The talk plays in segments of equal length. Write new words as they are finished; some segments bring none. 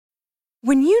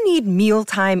When you need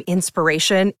mealtime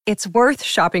inspiration, it's worth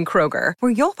shopping Kroger,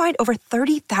 where you'll find over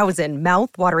 30,000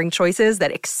 mouth-watering choices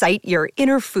that excite your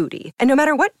inner foodie. And no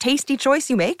matter what tasty choice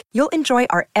you make, you'll enjoy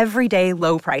our everyday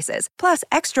low prices, plus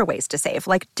extra ways to save,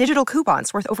 like digital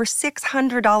coupons worth over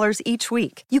 $600 each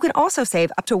week. You can also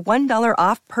save up to $1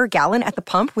 off per gallon at the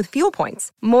pump with fuel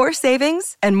points. More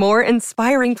savings and more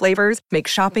inspiring flavors make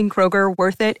shopping Kroger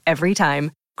worth it every time.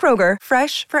 Kroger,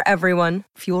 fresh for everyone.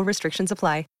 Fuel restrictions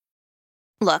apply.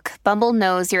 Look, Bumble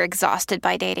knows you're exhausted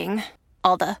by dating.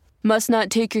 All the, must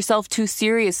not take yourself too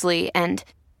seriously, and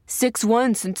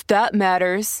 6'1" since that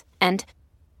matters, and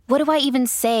what do I even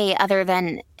say other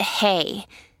than, hey?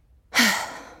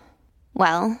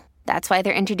 Well, that's why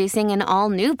they're introducing an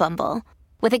all-new Bumble,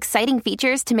 with exciting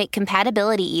features to make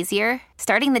compatibility easier,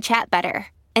 starting the chat better,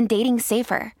 and dating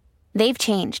safer. They've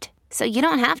changed, so you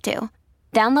don't have to.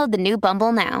 Download the new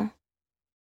Bumble now.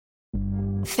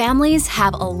 Families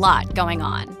have a lot going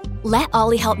on. Let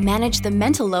Ollie help manage the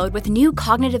mental load with new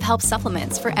cognitive help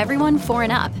supplements for everyone 4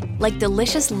 and up, like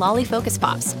delicious Lolly Focus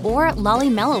Pops or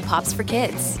Lolly Mellow Pops for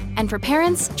kids. And for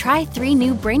parents, try 3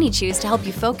 new Brainy Chews to help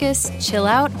you focus, chill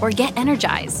out, or get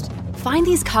energized. Find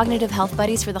these cognitive health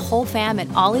buddies for the whole fam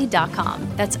at ollie.com.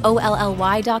 That's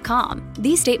OLLY.com.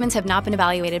 These statements have not been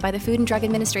evaluated by the Food and Drug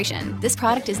Administration. This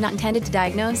product is not intended to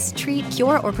diagnose, treat,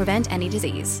 cure, or prevent any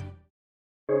disease.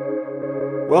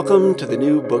 Welcome to the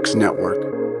New Books Network.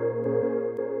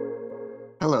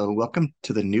 Hello, welcome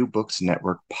to the New Books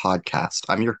Network podcast.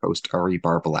 I'm your host, Ari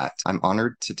Barbalat. I'm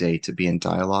honored today to be in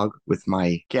dialogue with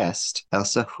my guest,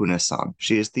 Elsa Sjunneson.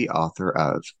 She is the author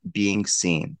of Being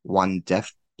Seen, One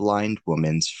Deafblind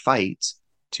Woman's Fight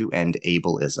to End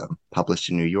Ableism, published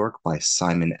in New York by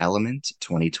Simon Element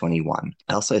 2021.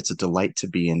 Elsa, it's a delight to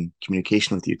be in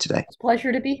communication with you today. It's a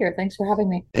pleasure to be here. Thanks for having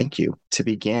me. Thank you. To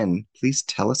begin, please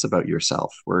tell us about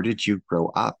yourself. Where did you grow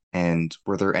up? And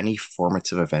were there any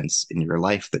formative events in your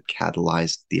life that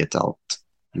catalyzed the adult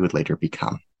you would later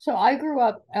become? So I grew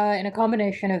up in a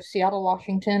combination of Seattle,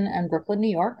 Washington, and Brooklyn,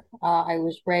 New York. I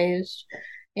was raised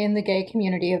in the gay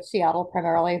community of Seattle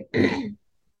primarily.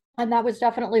 And that was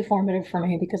definitely formative for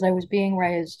me because I was being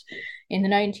raised in the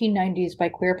 1990s by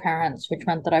queer parents, which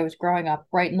meant that I was growing up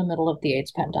right in the middle of the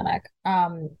AIDS pandemic.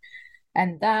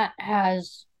 And that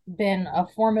has been a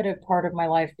formative part of my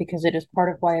life because it is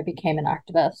part of why I became an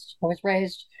activist. I was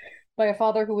raised by a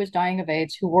father who was dying of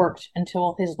AIDS, who worked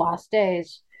until his last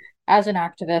days as an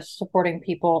activist supporting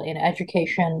people in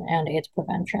education and AIDS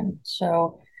prevention.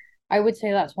 So I would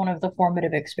say that's one of the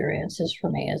formative experiences for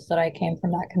me, is that I came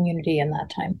from that community in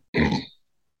that time.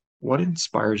 What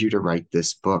inspired you to write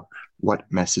this book? What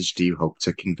message do you hope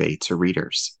to convey to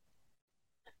readers?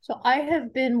 So I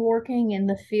have been working in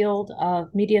the field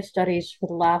of media studies for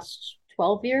the last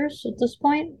 12 years at this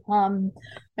point.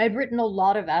 I'd written a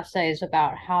lot of essays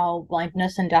about how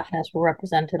blindness and deafness were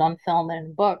represented on film and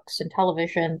in books and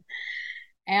television.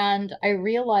 And I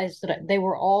realized that they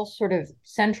were all sort of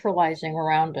centralizing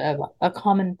around a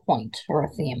common point or a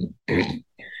theme.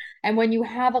 And when you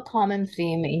have a common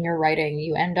theme in your writing,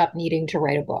 you end up needing to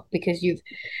write a book because you've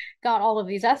got all of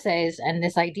these essays and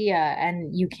this idea,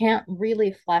 and you can't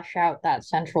really flesh out that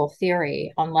central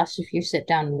theory unless if you sit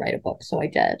down and write a book. So I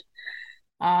did.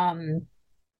 And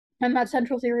that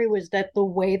central theory was that the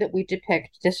way that we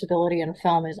depict disability in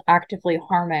film is actively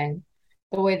harming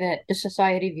the way that the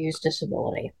society views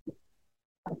disability.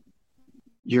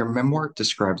 Your memoir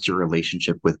describes your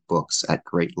relationship with books at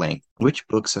great length. Which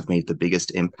books have made the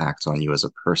biggest impact on you as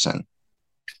a person?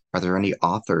 Are there any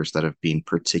authors that have been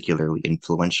particularly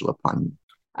influential upon you?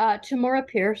 Tamora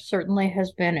Pierce certainly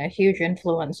has been a huge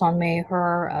influence on me.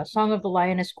 Her Song of the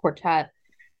Lioness Quartet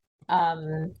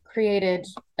created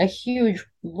a huge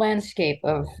landscape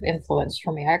of influence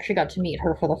for me. I actually got to meet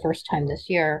her for the first time this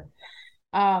year.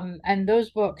 And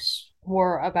those books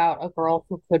were about a girl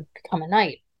who could become a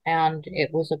knight. And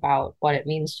it was about what it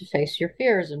means to face your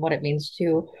fears and what it means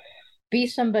to be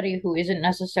somebody who isn't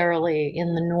necessarily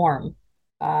in the norm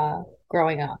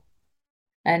growing up.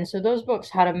 And so those books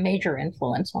had a major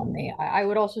influence on me. I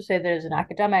would also say that as an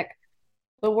academic,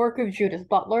 the work of Judith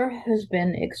Butler has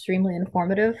been extremely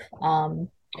informative,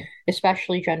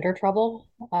 especially Gender Trouble,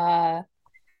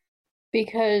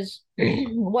 because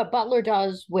what Butler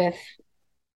does with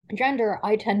gender,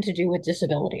 I tend to do with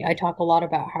disability. I talk a lot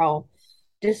about how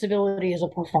disability is a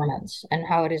performance and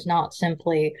how it is not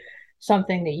simply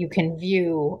something that you can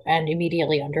view and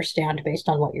immediately understand based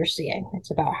on what you're seeing.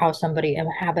 It's about how somebody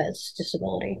inhabits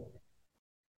disability.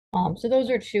 So those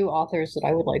are two authors that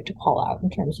I would like to call out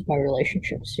in terms of my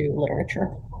relationship to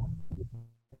literature.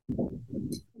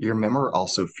 Your memoir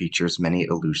also features many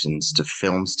allusions to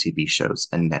films, TV shows,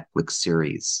 and Netflix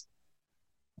series.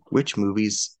 Which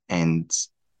movies and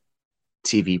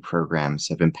TV programs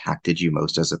have impacted you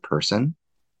most as a person?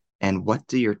 And what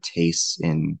do your tastes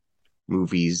in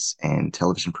movies and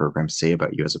television programs say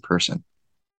about you as a person?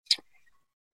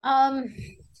 Um,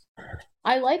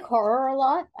 I like horror a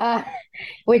lot,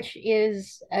 which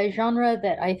is a genre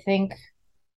that I think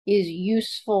is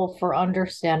useful for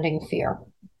understanding fear.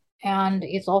 And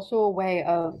it's also a way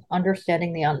of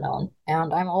understanding the unknown.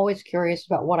 And I'm always curious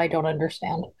about what I don't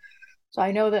understand. So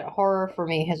I know that horror for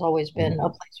me has always been a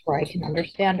place where I can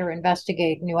understand or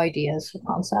investigate new ideas or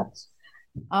concepts.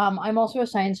 I'm also a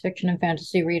science fiction and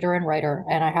fantasy reader and writer,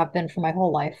 and I have been for my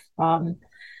whole life. And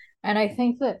I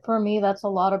think that for me, that's a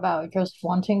lot about just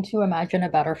wanting to imagine a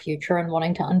better future and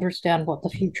wanting to understand what the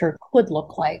future could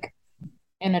look like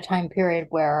in a time period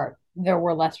where there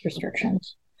were less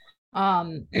restrictions.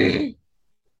 In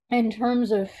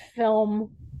terms of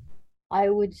film, I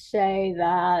would say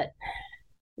that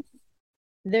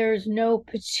there's no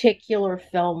particular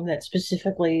film that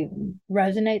specifically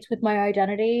resonates with my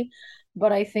identity,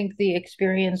 but I think the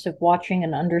experience of watching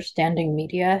and understanding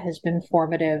media has been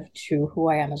formative to who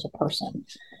I am as a person.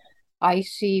 I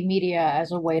see media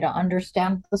as a way to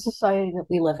understand the society that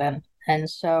we live in. And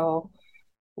so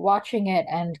watching it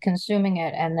and consuming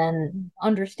it and then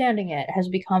understanding it has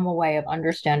become a way of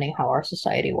understanding how our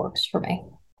society works for me.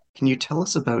 Can you tell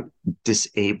us about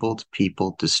Disabled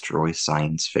People Destroy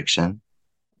Science Fiction?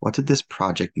 What did this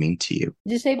project mean to you?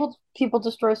 Disabled People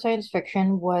Destroy Science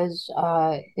Fiction was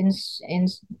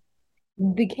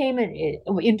became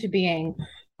into being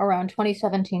around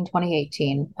 2017,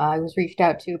 2018. I was reached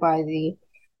out to by the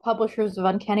publishers of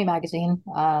Uncanny Magazine,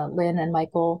 Lynn and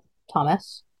Michael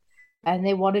Thomas, and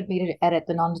they wanted me to edit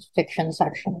the nonfiction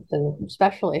section of the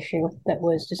special issue that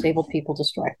was Disabled People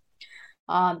Destroy.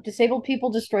 Disabled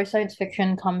People Destroy Science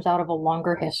Fiction comes out of a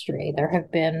longer history. There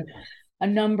have been a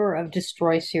number of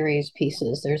Destroy series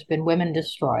pieces. There's been Women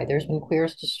Destroy, there's been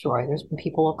Queers Destroy, there's been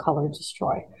People of Color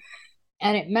Destroy.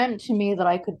 And it meant to me that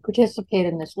I could participate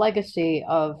in this legacy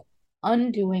of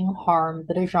undoing harm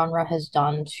that a genre has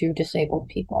done to disabled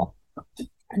people.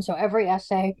 And so every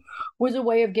essay was a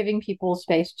way of giving people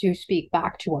space to speak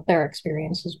back to what their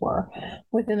experiences were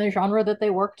within the genre that they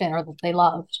worked in or that they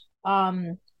loved.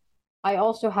 I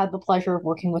also had the pleasure of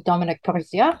working with Dominic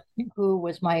Parizia, who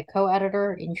was my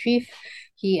co-editor in chief.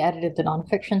 He edited the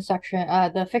nonfiction section,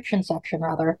 the fiction section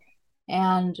rather,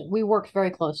 and we worked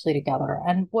very closely together.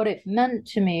 And what it meant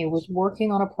to me was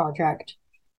working on a project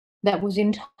that was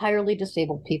entirely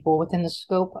disabled people within the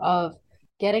scope of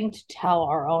getting to tell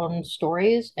our own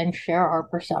stories and share our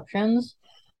perceptions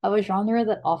of a genre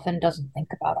that often doesn't think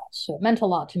about us. So it meant a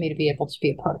lot to me to be able to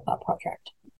be a part of that project.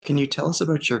 Can you tell us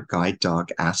about your guide dog,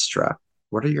 Astra?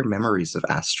 What are your memories of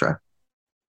Astra?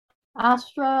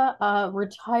 Astra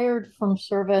retired from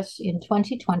service in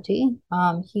 2020.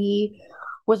 He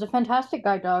was a fantastic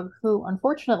guide dog who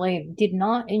unfortunately did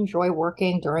not enjoy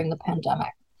working during the pandemic.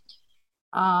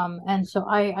 And so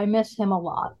I miss him a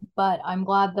lot, but I'm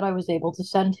glad that I was able to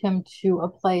send him to a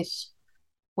place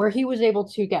where he was able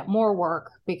to get more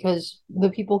work because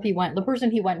the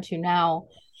person he went to now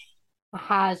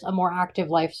has a more active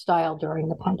lifestyle during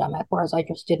the pandemic, whereas I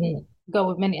just didn't go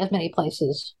as many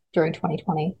places during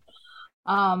 2020.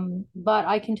 But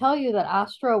I can tell you that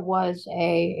Astra was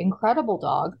a incredible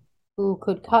dog who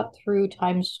could cut through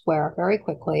Times Square very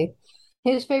quickly.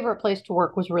 His favorite place to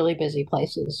work was really busy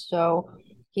places. So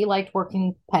he liked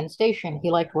working Penn Station. He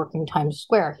liked working Times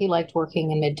Square. He liked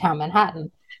working in Midtown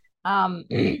Manhattan.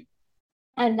 And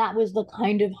that was the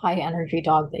kind of high energy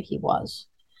dog that he was.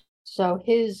 So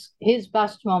his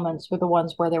best moments were the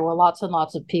ones where there were lots and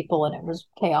lots of people and it was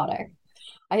chaotic.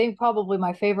 I think probably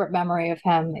my favorite memory of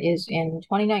him is in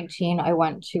 2019, I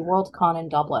went to Worldcon in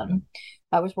Dublin.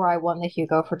 That was where I won the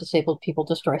Hugo for Disabled People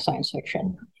Destroy Science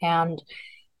Fiction. And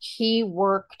he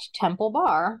worked Temple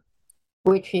Bar,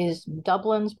 which is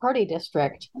Dublin's party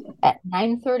district, at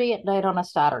 9:30 at night on a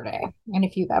Saturday. And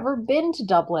if you've ever been to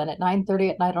Dublin at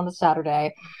 9:30 at night on a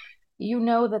Saturday, you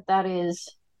know that that is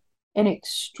an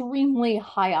extremely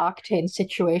high octane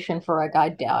situation for a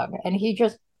guide dog. And he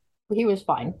was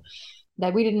fine.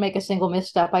 That we didn't make a single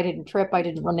misstep. I didn't trip. I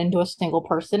didn't run into a single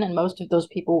person. And most of those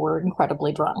people were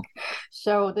incredibly drunk.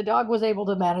 So the dog was able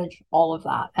to manage all of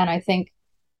that. And I think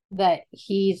that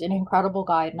he's an incredible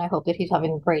guide. And I hope that he's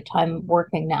having a great time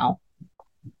working now.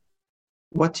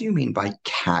 What do you mean by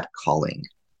catcalling?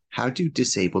 How do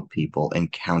disabled people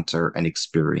encounter and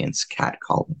experience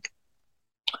catcalling?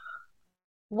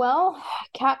 Well,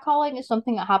 catcalling is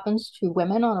something that happens to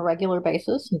women on a regular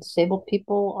basis, and disabled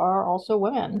people are also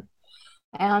women.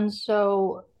 And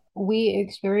so we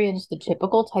experience the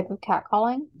typical type of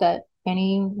catcalling that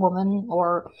any woman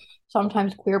or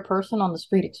sometimes queer person on the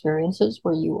street experiences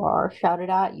where you are shouted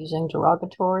at using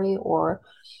derogatory or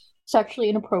sexually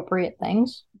inappropriate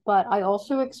things. But I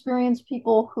also experience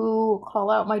people who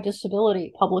call out my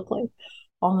disability publicly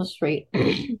on the street.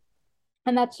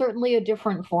 And that's certainly a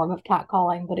different form of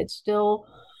catcalling, but it still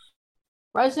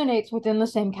resonates within the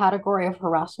same category of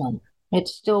harassment.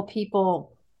 It's still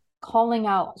people calling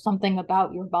out something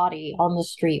about your body on the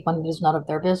street when it is none of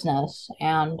their business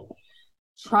and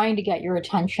trying to get your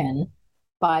attention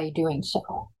by doing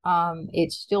so.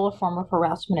 It's still a form of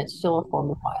harassment. It's still a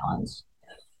form of violence.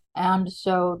 And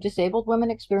so disabled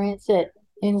women experience it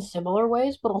in similar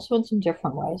ways, but also in some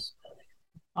different ways.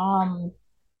 And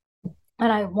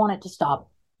I want it to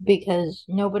stop because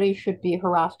nobody should be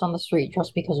harassed on the street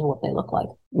just because of what they look like.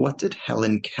 What did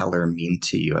Helen Keller mean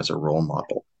to you as a role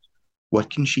model?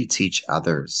 What can she teach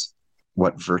others?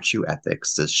 What virtue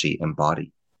ethics does she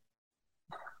embody?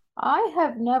 I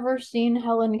have never seen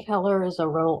Helen Keller as a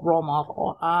role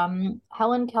model.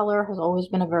 Helen Keller has always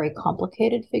been a very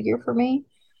complicated figure for me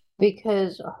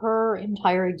because her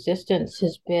entire existence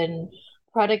has been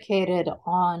predicated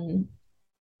on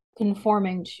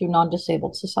conforming to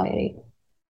non-disabled society.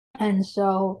 And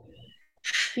so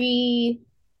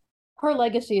her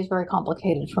legacy is very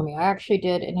complicated for me. I actually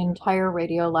did an entire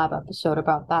Radio Lab episode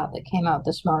about that came out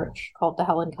this March called The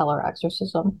Helen Keller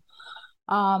Exorcism.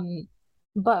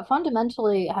 But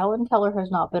fundamentally, Helen Keller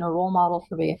has not been a role model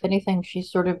for me. If anything,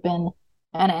 she's sort of been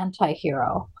an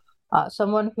anti-hero.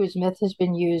 Someone whose myth has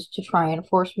been used to try and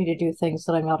force me to do things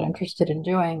that I'm not interested in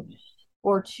doing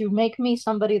or to make me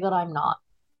somebody that I'm not.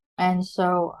 And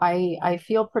so I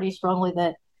feel pretty strongly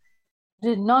that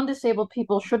non-disabled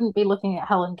people shouldn't be looking at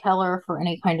Helen Keller for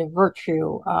any kind of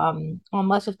virtue,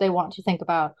 unless if they want to think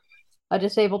about a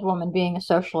disabled woman being a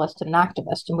socialist and an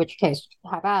activist, in which case,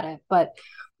 have at it. But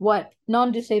what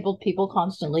non-disabled people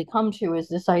constantly come to is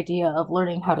this idea of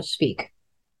learning how to speak,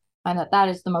 and that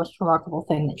is the most remarkable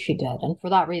thing that she did. And for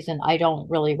that reason, I don't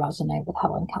really resonate with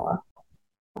Helen Keller.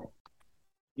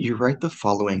 You write the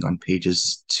following on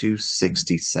pages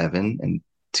 267 and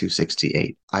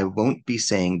 268. I won't be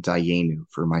saying Dayenu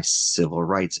for my civil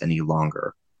rights any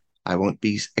longer. I won't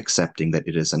be accepting that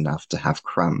it is enough to have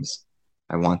crumbs.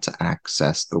 I want to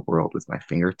access the world with my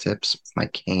fingertips, with my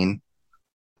cane,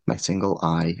 my single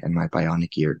eye, and my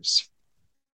bionic ears.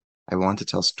 I want to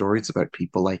tell stories about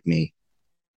people like me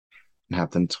and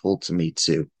have them told to me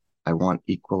too. I want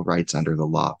equal rights under the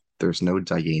law. There's no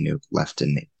Dayenu left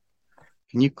in me.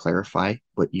 Can you clarify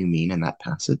what you mean in that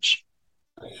passage?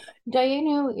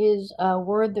 Dayenu is a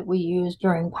word that we use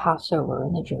during Passover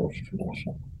in the Jewish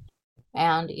tradition.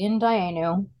 And in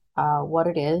Dayenu, what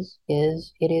it is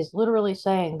literally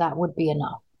saying that would be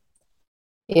enough.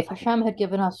 If Hashem had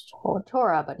given us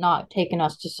Torah but not taken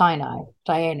us to Sinai,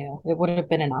 Dayenu, it would have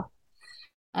been enough.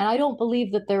 And I don't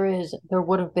believe that there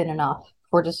would have been enough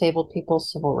for disabled people's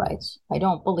civil rights. I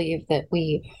don't believe that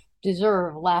we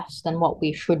deserve less than what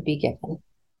we should be given.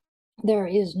 There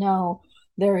is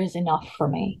enough for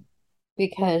me,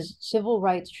 because civil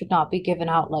rights should not be given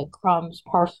out like crumbs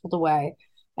parceled away.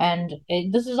 And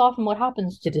this is often what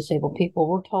happens to disabled people.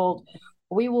 We're told,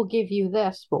 we will give you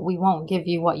this, but we won't give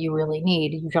you what you really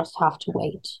need. You just have to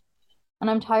wait.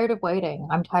 And I'm tired of waiting.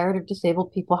 I'm tired of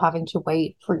disabled people having to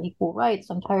wait for equal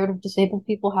rights. I'm tired of disabled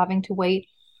people having to wait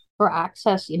for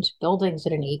access into buildings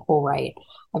at an equal right.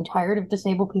 I'm tired of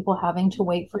disabled people having to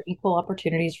wait for equal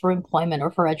opportunities for employment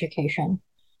or for education.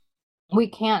 We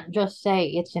can't just say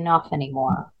it's enough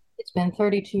anymore. It's been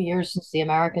 32 years since the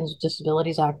Americans with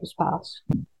Disabilities Act was passed.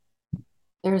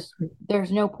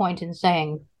 There's no point in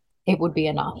saying it would be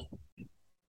enough.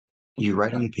 You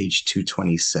write on page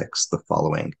 226 the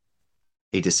following: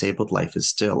 a disabled life is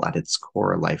still at its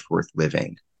core a life worth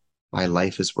living. My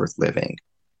life is worth living,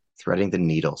 threading the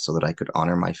needle so that I could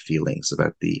honor my feelings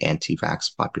about the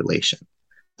anti-vax population,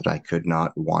 that I could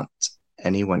not want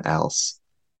anyone else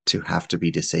to have to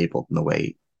be disabled in the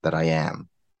way that I am,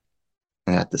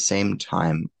 and at the same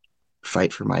time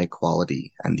fight for my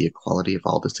equality and the equality of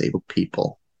all disabled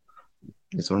people.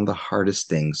 It's one of the hardest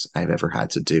things I've ever had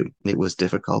to do. It was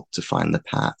difficult to find the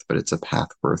path, but it's a path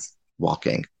worth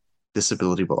walking.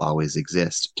 Disability will always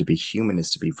exist. To be human is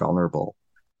to be vulnerable,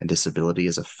 and disability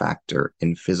is a factor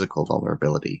in physical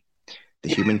vulnerability. The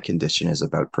human condition is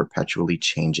about perpetually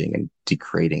changing and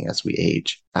degrading as we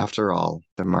age. After all,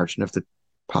 the margin of the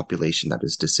population that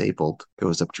is disabled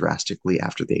goes up drastically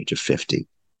after the age of 50.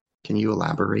 Can you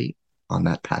elaborate on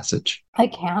that passage? I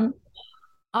can.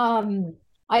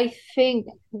 I think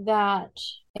that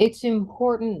it's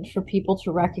important for people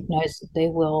to recognize that they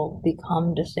will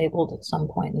become disabled at some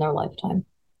point in their lifetime.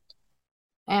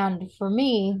 And for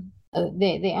me,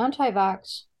 The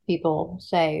anti-vax people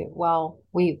say, well,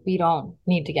 we don't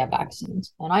need to get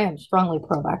vaccines, and I am strongly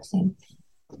pro-vaccine.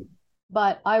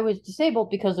 But I was disabled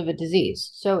because of a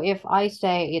disease. So if I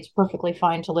say it's perfectly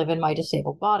fine to live in my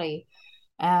disabled body,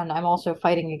 and I'm also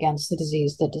fighting against the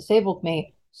disease that disabled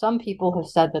me, some people have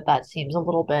said that that seems a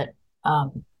little bit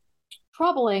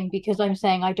troubling because I'm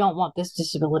saying I don't want this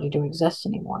disability to exist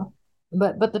anymore.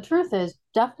 But the truth is,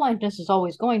 deafblindness is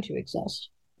always going to exist.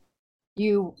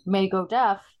 You may go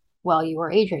deaf while you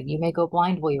are aging. You may go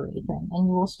blind while you're aging, and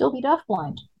you will still be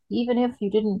deafblind, even if you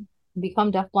didn't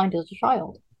become deafblind as a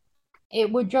child.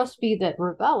 It would just be that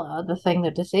rubella, the thing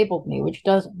that disabled me, which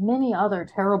does many other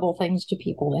terrible things to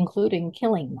people, including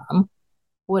killing them,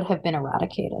 would have been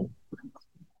eradicated.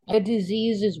 A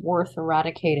disease is worth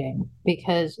eradicating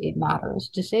because it matters.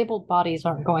 Disabled bodies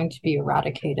aren't going to be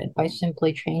eradicated by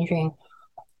simply changing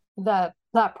that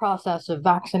process of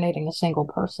vaccinating a single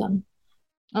person.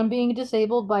 And being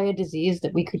disabled by a disease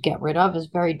that we could get rid of is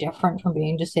very different from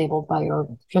being disabled by your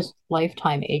just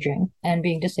lifetime aging and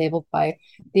being disabled by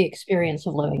the experience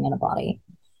of living in a body.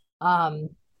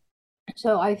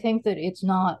 So I think that it's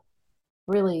not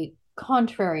really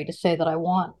contrary to say that I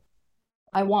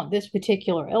want this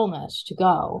particular illness to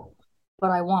go,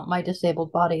 but I want my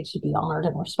disabled body to be honored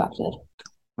and respected.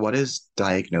 What is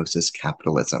diagnosis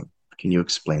capitalism? Can you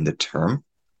explain the term?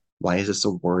 Why is this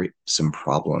a worrisome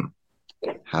problem?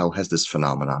 How has this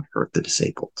phenomenon hurt the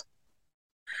disabled?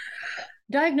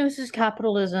 Diagnosis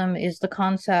capitalism is the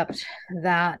concept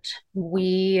that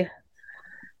we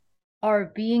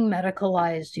are being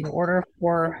medicalized in order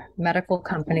for medical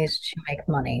companies to make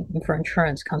money and for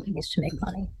insurance companies to make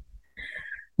money.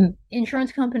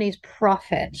 Insurance companies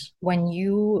profit when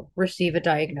you receive a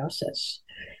diagnosis.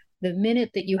 The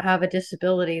minute that you have a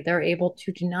disability, they're able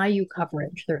to deny you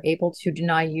coverage. They're able to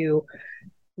deny you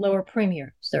lower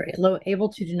premiums. They're able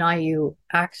to deny you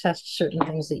access to certain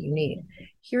things that you need.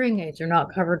 Hearing aids are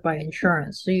not covered by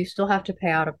insurance, so you still have to pay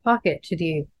out of pocket to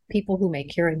the people who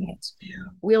make hearing aids.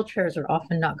 Wheelchairs are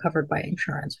often not covered by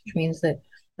insurance, which means that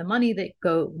the money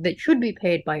that should be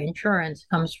paid by insurance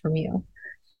comes from you.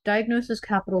 Diagnosis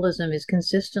capitalism is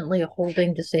consistently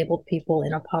holding disabled people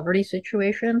in a poverty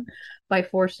situation by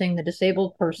forcing the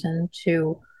disabled person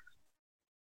to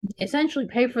essentially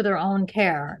pay for their own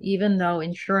care, even though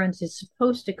insurance is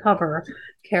supposed to cover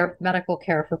medical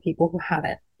care for people who have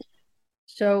it.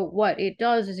 So what it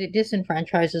does is it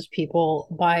disenfranchises people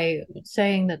by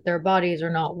saying that their bodies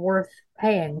are not worth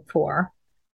paying for,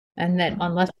 and that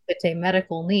unless it's a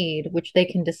medical need, which they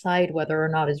can decide whether or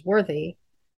not is worthy,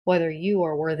 whether you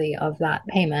are worthy of that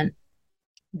payment,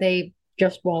 they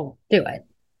just won't do it.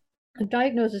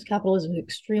 Diagnosis capitalism is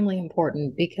extremely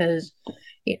important because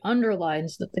it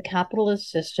underlines that the capitalist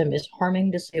system is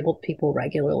harming disabled people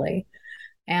regularly.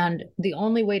 And the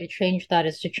only way to change that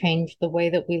is to change the way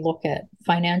that we look at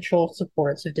financial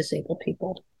supports of disabled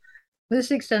people.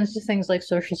 This extends to things like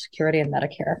Social Security and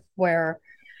Medicare, where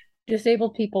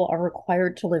disabled people are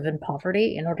required to live in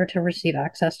poverty in order to receive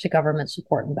access to government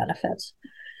support and benefits.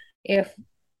 If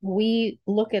we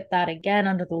look at that again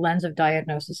under the lens of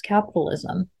diagnosis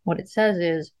capitalism, what it says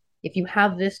is, if you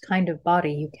have this kind of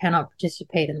body, you cannot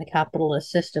participate in the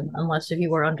capitalist system unless if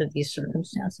you are under these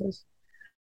circumstances.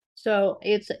 So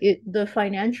the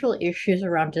financial issues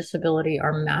around disability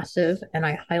are massive, and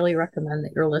I highly recommend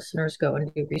that your listeners go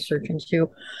and do research into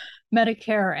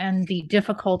Medicare and the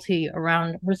difficulty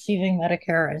around receiving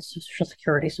Medicare and Social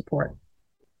Security support.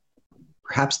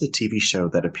 Perhaps the TV show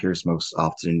that appears most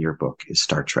often in your book is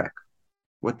Star Trek.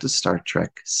 What does Star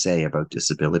Trek say about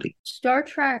disability? Star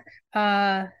Trek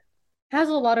has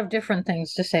a lot of different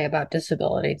things to say about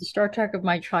disability. The Star Trek of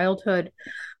my childhood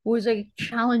was a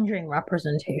challenging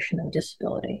representation of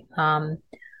disability.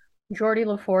 Geordi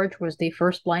LaForge was the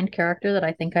first blind character that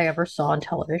I think I ever saw on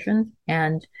television,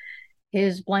 and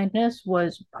his blindness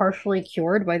was partially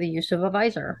cured by the use of a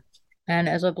visor. And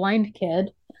as a blind kid,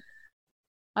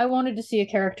 I wanted to see a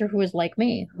character who was like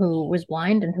me, who was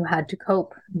blind and who had to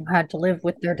cope, who had to live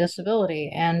with their disability.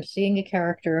 And seeing a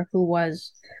character who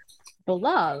was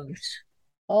beloved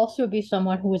also be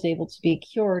someone who was able to be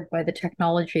cured by the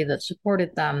technology that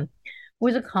supported them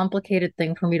was a complicated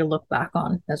thing for me to look back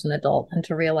on as an adult and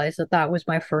to realize that that was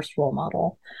my first role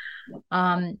model.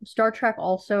 Star Trek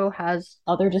also has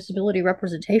other disability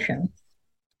representation.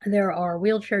 There are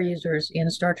wheelchair users in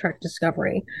Star Trek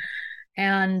Discovery.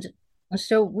 And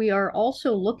so we are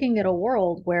also looking at a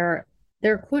world where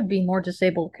there could be more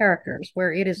disabled characters,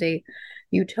 where it is a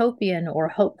utopian or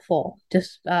hopeful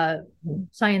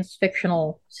science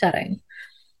fictional setting,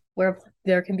 where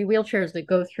there can be wheelchairs that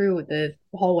go through the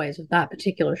hallways of that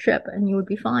particular ship and you would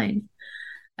be fine.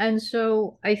 And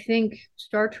so I think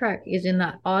Star Trek is in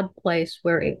that odd place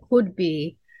where it could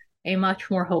be a much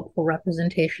more hopeful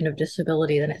representation of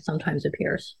disability than it sometimes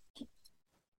appears.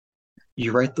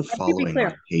 You write the following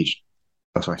on page.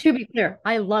 Oh, sorry. To be clear,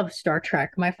 I love Star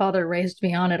Trek. My father raised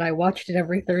me on it. I watched it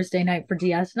every Thursday night for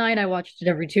DS9. I watched it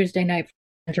every Tuesday night for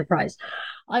Enterprise.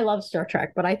 I love Star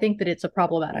Trek, but I think that it's a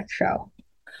problematic show.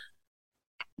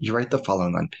 You write the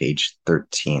following on page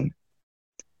 13.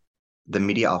 The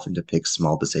media often depicts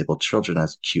small disabled children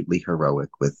as cutely heroic,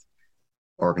 with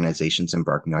organizations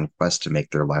embarking on quests to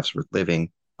make their lives worth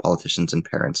living, politicians and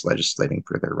parents legislating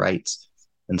for their rights,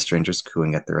 and strangers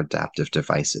cooing at their adaptive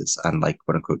devices. Unlike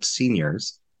quote-unquote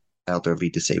seniors, elderly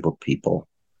disabled people,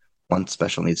 once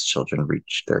special needs children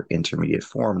reach their intermediate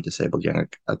form, disabled young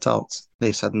adults,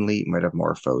 they suddenly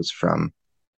metamorphose from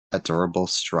adorable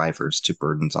strivers to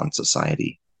burdens on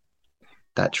society.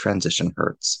 That transition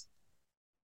hurts.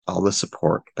 All the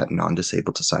support that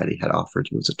non-disabled society had offered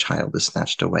you as a child is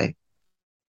snatched away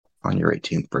on your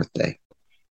 18th birthday,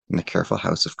 and the careful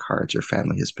house of cards your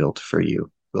family has built for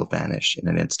you will vanish in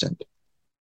an instant.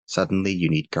 Suddenly, you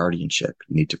need guardianship.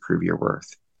 You need to prove your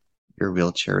worth. Your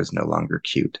wheelchair is no longer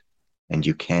cute, and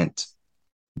you can't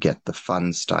get the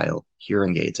fun style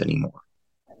hearing aids anymore.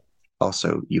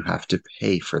 Also, you have to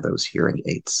pay for those hearing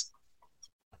aids.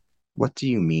 What do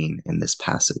you mean in this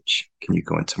passage? Can you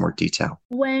go into more detail?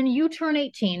 When you turn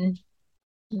 18,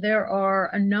 there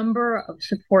are a number of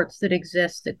supports that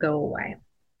exist that go away.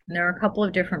 And there are a couple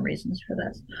of different reasons for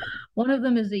this. One of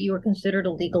them is that you are considered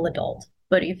a legal adult.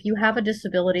 But if you have a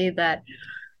disability that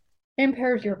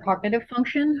impairs your cognitive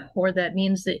function, or that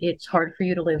means that it's hard for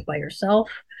you to live by yourself,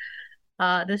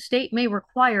 the state may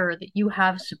require that you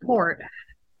have support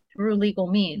through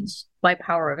legal means, by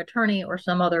power of attorney or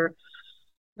some other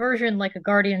version like a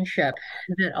guardianship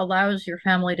that allows your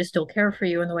family to still care for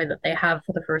you in the way that they have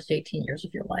for the first 18 years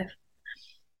of your life.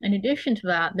 In addition to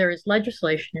that, there is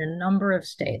legislation in a number of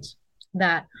states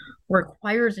that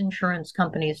requires insurance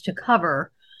companies to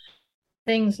cover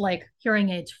things like hearing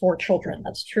aids for children.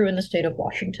 That's true in the state of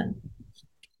Washington.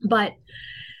 But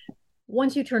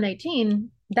once you turn 18,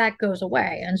 that goes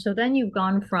away. And so then you've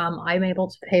gone from, I'm able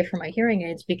to pay for my hearing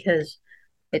aids because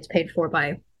it's paid for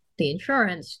by the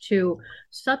insurance, to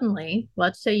suddenly,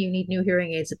 let's say you need new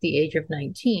hearing aids at the age of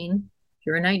 19. If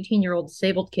you're a 19-year-old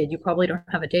disabled kid, you probably don't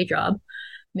have a day job.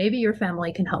 Maybe your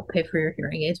family can help pay for your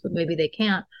hearing aids, but maybe they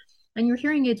can't. And your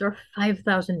hearing aids are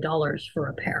 $5,000 for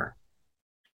a pair.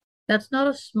 That's not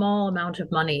a small amount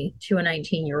of money to a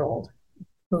 19-year-old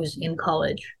who's in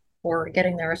college or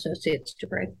getting their associate's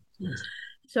degree.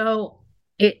 So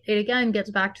it again gets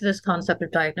back to this concept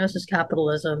of diagnosis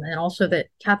capitalism, and also that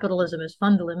capitalism is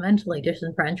fundamentally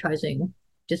disenfranchising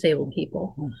disabled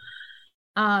people.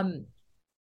 One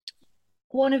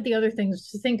of the other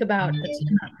things to think about that's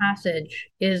in that passage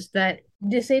is that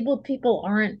disabled people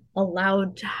aren't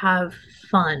allowed to have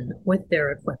fun with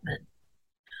their equipment.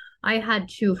 I had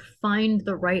to find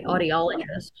the right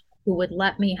audiologist who would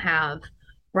let me have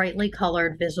brightly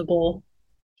colored, visible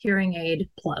hearing aid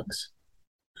plugs.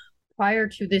 Prior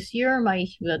to this year,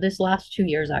 this last 2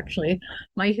 years actually,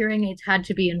 my hearing aids had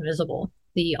to be invisible.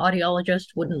 The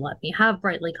audiologist wouldn't let me have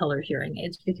brightly colored hearing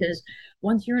aids because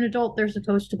once you're an adult, they're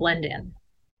supposed to blend in.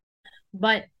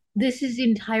 But this is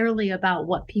entirely about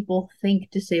what people think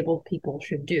disabled people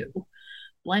should do.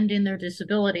 Blend in their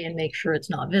disability and make sure it's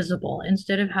not visible,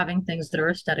 instead of having things that are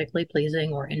aesthetically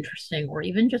pleasing or interesting or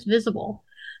even just visible.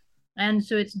 And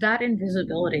so it's that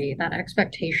invisibility, that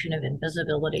expectation of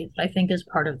invisibility, that I think is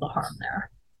part of the harm there.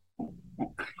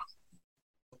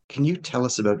 Can you tell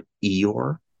us about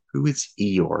Eeyore? Who is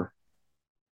Eeyore?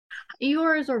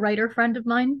 Eeyore is a writer friend of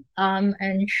mine,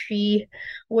 and she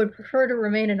would prefer to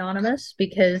remain anonymous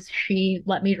because she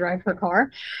let me drive her car.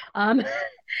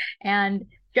 And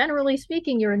generally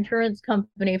speaking, your insurance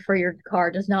company for your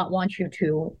car does not want you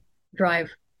to drive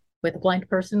with a blind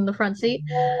person in the front seat.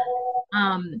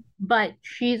 But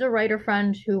she's a writer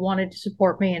friend who wanted to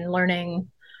support me in learning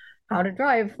how to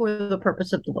drive for the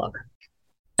purpose of the book.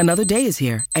 Another day is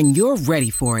here, and you're ready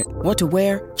for it. What to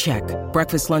wear? Check.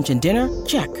 Breakfast, lunch, and dinner?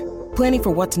 Check. Planning for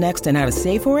what's next and how to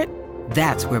save for it?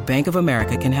 That's where Bank of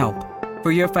America can help.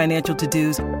 For your financial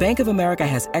to-dos, Bank of America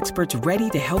has experts ready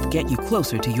to help get you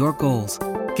closer to your goals.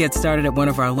 Get started at one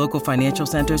of our local financial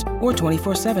centers or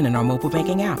 24/7 in our mobile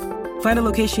banking app. Find a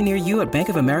location near you at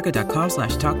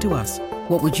bankofamerica.com/talktous.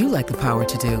 What would you like the power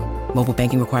to do? Mobile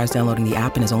banking requires downloading the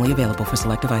app and is only available for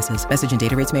select devices. Message and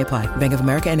data rates may apply. Bank of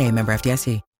America N.A., member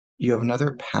FDIC. You have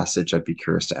another passage I'd be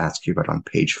curious to ask you about on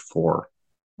page 4.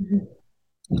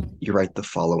 Mm-hmm. You write the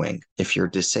following: if you're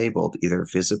disabled, either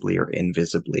visibly or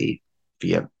invisibly,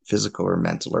 via physical or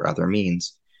mental or other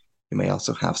means, You may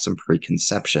also have some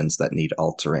preconceptions that need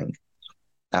altering.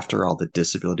 After all, the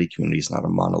disability community is not a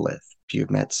monolith. If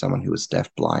you've met someone who is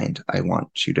deafblind, I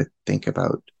want you to think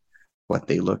about what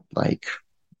they looked like,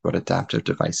 what adaptive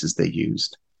devices they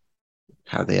used,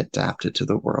 how they adapted to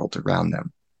the world around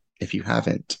them. If you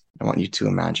haven't, I want you to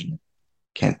imagine it.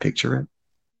 Can't picture it?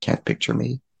 Can't picture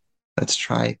me? Let's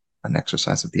try an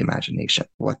exercise of the imagination.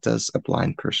 What does a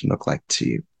blind person look like to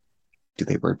you? Do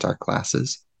they wear dark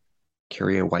glasses,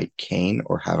 carry a white cane,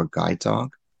 or have a guide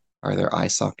dog? Are their eye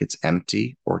sockets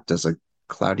empty, or does a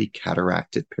cloudy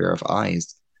cataracted pair of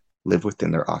eyes live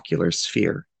within their ocular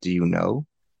sphere? Do you know?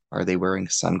 Are they wearing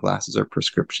sunglasses or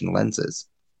prescription lenses?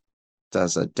 What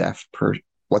does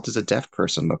a deaf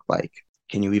person look like?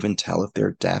 Can you even tell if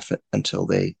they're deaf until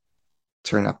they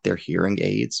turn up their hearing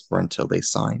aids or until they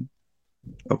sign?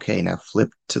 Okay, now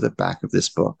flip to the back of this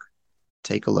book.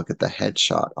 Take a look at the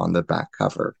headshot on the back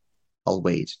cover. I'll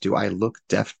wait. Do I look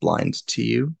deafblind to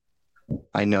you?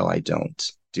 I know I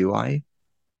don't. Do I?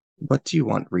 What do you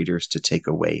want readers to take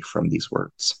away from these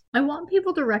words? I want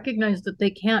people to recognize that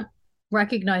they can't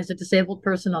recognize a disabled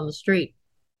person on the street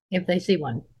if they see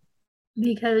one.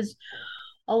 Because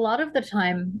a lot of the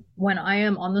time when I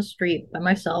am on the street by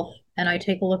myself and I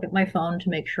take a look at my phone to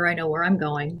make sure I know where I'm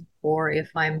going, or if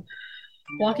I'm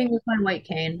walking with my white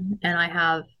cane and I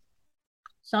have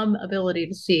some ability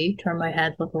to see, turn my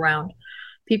head, look around,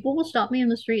 people will stop me in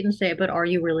the street and say, but are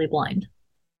you really blind?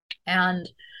 And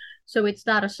so it's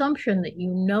that assumption that you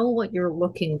know what you're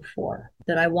looking for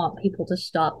that I want people to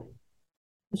stop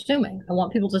assuming. I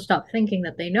want people to stop thinking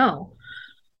that they know.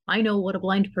 I know what a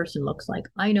blind person looks like.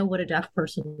 I know what a deaf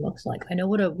person looks like. I know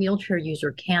what a wheelchair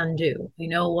user can do. I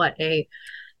know what a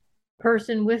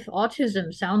person with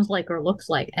autism sounds like or looks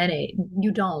like. And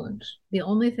you don't. The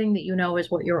only thing that you know is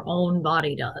what your own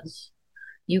body does.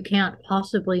 You can't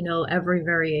possibly know every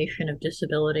variation of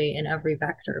disability in every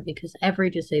vector because every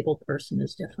disabled person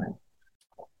is different.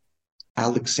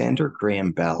 Alexander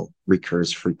Graham Bell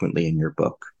recurs frequently in your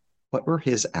book. What were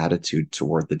his attitude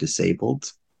toward the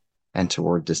disabled and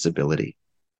toward disability?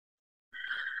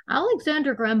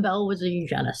 Alexander Graham Bell was a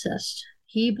eugenicist.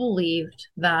 He believed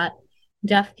that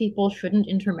deaf people shouldn't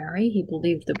intermarry. He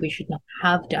believed that we should not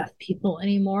have deaf people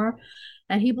anymore.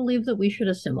 And he believed that we should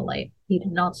assimilate. He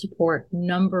did not support a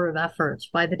number of efforts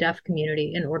by the deaf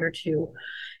community in order to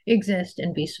exist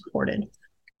and be supported.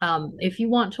 If you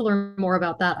want to learn more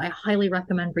about that, I highly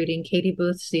recommend reading Katie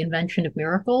Booth's The Invention of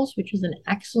Miracles, which is an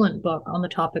excellent book on the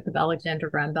topic of Alexander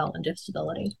Graham Bell and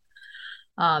disability,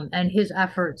 and his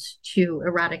efforts to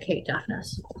eradicate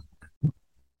deafness.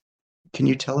 Can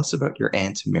you tell us about your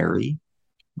Aunt Mary?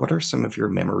 What are some of your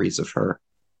memories of her?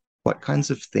 What kinds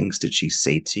of things did she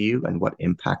say to you, and what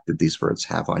impact did these words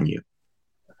have on you?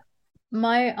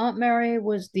 My Aunt Mary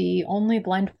was the only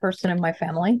blind person in my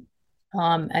family,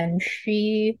 and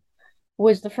she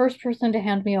was the first person to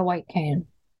hand me a white cane.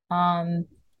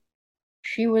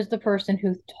 She was the person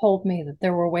who told me that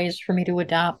there were ways for me to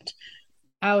adapt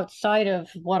outside of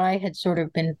what I had sort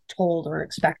of been told or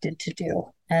expected to do.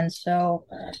 And so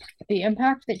the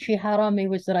impact that she had on me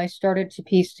was that I started to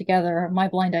piece together my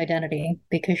blind identity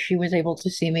because she was able to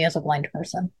see me as a blind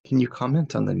person. Can you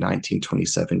comment on the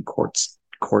 1927 court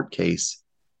case,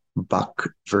 Buck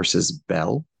versus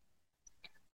Bell?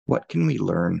 What can we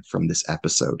learn from this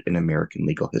episode in American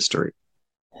legal history?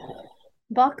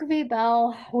 Buck v.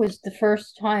 Bell was the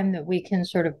first time that we can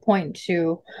sort of point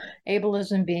to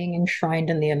ableism being enshrined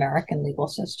in the American legal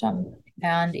system.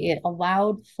 And it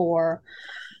allowed for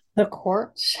the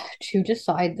courts to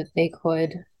decide that they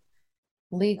could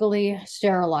legally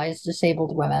sterilize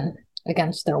disabled women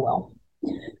against their will.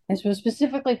 This was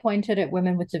specifically pointed at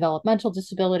women with developmental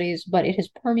disabilities, but it has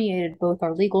permeated both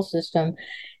our legal system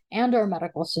and our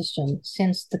medical system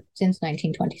since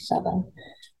 1927.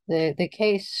 The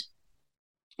case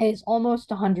is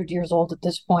almost 100 years old at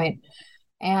this point,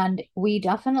 and we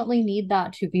definitely need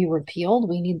that to be repealed.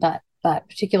 We need that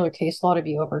particular case law to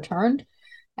be overturned,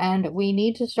 and we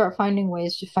need to start finding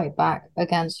ways to fight back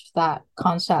against that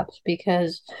concept,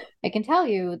 because I can tell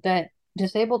you that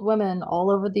disabled women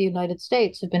all over the United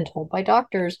States have been told by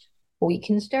doctors, we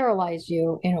can sterilize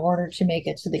you in order to make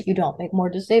it so that you don't make more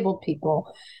disabled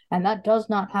people. And that does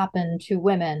not happen to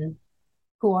women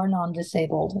who are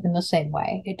non-disabled in the same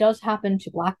way. It does happen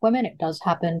to Black women, it does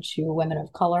happen to women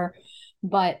of color,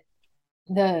 but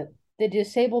the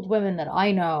disabled women that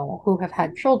I know who have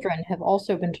had children have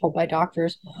also been told by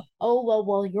doctors, oh,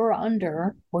 well, you're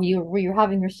under, or you're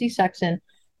having your C-section,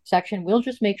 we'll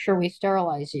just make sure we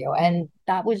sterilize you. And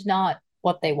that was not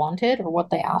what they wanted or what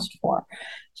they asked for.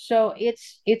 So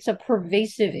it's a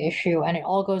pervasive issue, and it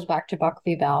all goes back to Buck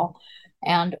v. Bell.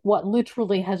 and what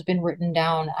literally has been written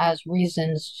down as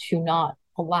reasons to not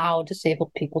allow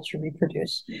disabled people to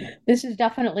reproduce. This is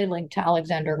definitely linked to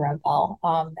Alexander Graham Bell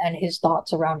and his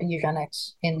thoughts around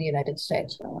eugenics in the United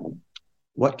States.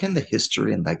 What can the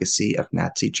history and legacy of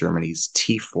Nazi Germany's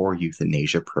T4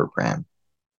 euthanasia program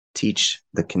teach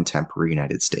the contemporary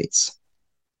United States?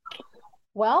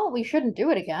 Well, we shouldn't do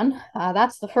it again.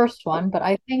 That's the first one. But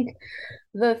I think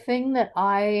the thing that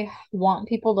I want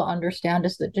people to understand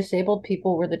is that disabled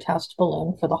people were the test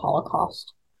balloon for the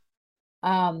Holocaust.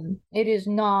 It is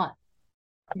not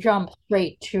jump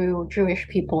straight to Jewish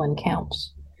people in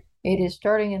camps. It is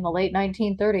starting in the late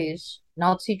 1930s.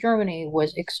 Nazi Germany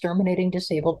was exterminating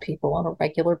disabled people on a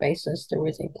regular basis. There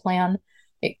was a plan,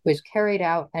 it was carried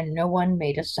out, and no one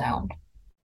made a sound.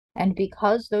 And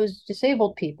because those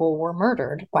disabled people were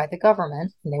murdered by the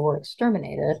government and they were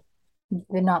exterminated,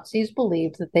 the Nazis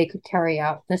believed that they could carry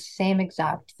out the same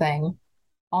exact thing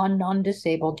on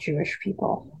non-disabled Jewish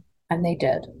people. And they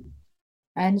did.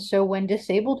 And so when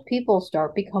disabled people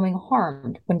start becoming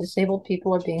harmed, when disabled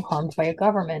people are being harmed by a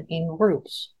government in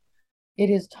groups, it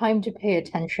is time to pay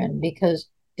attention because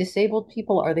disabled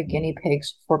people are the guinea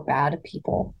pigs for bad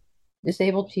people.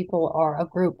 Disabled people are a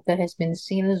group that has been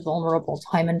seen as vulnerable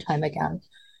time and time again.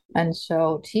 And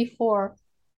so T4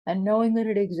 and knowing that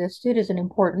it existed is an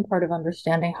important part of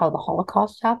understanding how the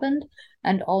Holocaust happened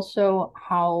and also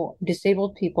how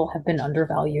disabled people have been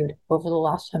undervalued over the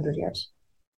last 100 years.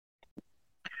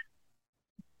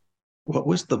 What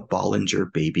was the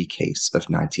Bollinger baby case of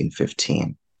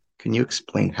 1915? Can you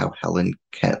explain how Helen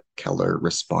Keller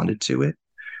responded to it?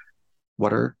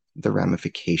 What are the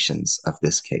ramifications of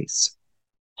this case?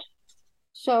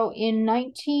 So in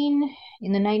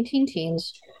the 19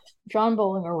 teens, John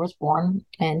Bollinger was born,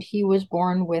 and he was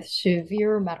born with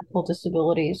severe medical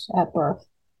disabilities at birth.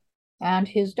 And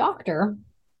his doctor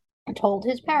told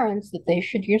his parents that they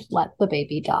should just let the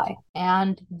baby die.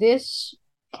 And this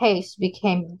case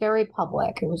became very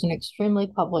public. It was an extremely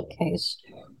public case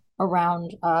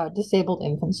around disabled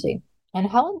infancy. And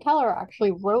Helen Keller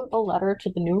actually wrote a letter to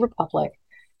the New Republic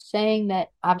saying that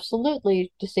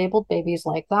absolutely disabled babies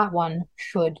like that one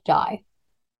should die.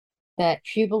 That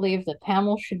she believed that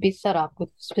panels should be set up with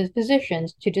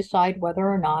physicians to decide whether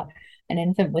or not an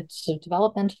infant with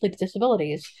developmental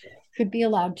disabilities should be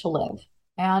allowed to live.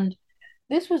 And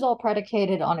this was all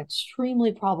predicated on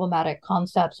extremely problematic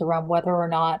concepts around whether or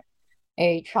not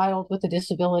a child with a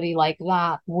disability like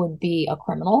that would be a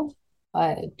criminal.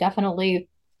 Definitely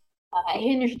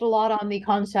hinged a lot on the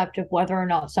concept of whether or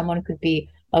not someone could be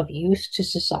of use to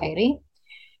society.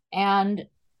 And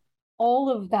all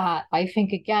of that, I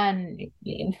think, again,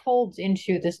 folds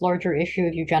into this larger issue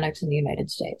of eugenics in the United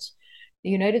States. The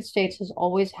United States has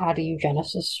always had a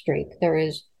eugenicist streak. There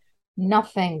is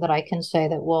nothing that I can say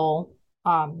that will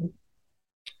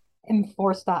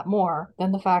enforce that more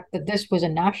than the fact that this was a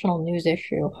national news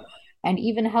issue. And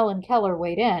even Helen Keller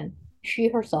weighed in, she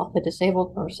herself, a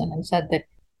disabled person, and said that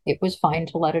it was fine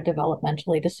to let a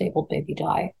developmentally disabled baby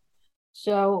die.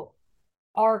 So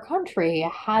our country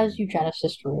has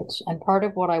eugenicist roots, and part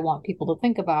of what I want people to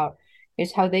think about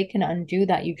is how they can undo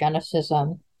that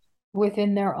eugenicism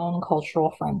within their own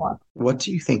cultural framework. What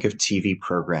do you think of TV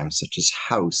programs such as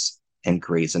House and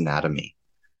Grey's Anatomy?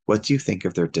 What do you think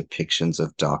of their depictions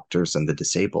of doctors and the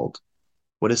disabled?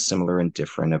 What is similar and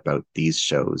different about these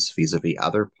shows vis-a-vis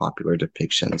other popular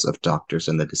depictions of doctors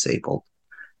and the disabled?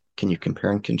 Can you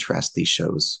compare and contrast these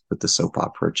shows with the soap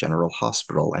opera General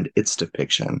Hospital and its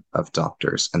depiction of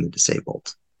doctors and the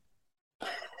disabled?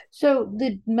 So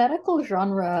the medical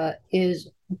genre is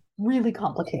really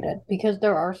complicated because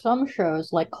there are some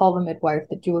shows like Call the Midwife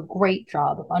that do a great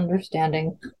job of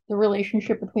understanding the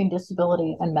relationship between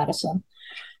disability and medicine.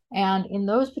 And in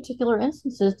those particular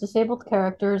instances, disabled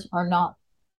characters are not,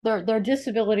 their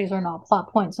disabilities are not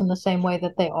plot points in the same way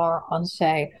that they are on,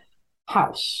 say,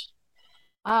 House.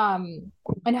 And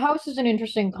House is an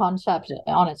interesting concept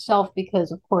on itself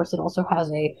because, of course, it also has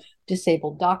a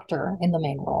disabled doctor in the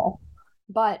main role.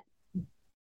 But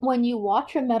when you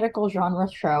watch a medical genre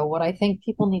show, what I think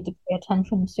people need to pay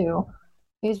attention to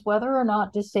is whether or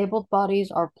not disabled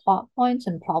bodies are plot points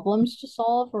and problems to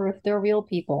solve or if they're real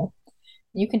people.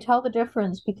 You can tell the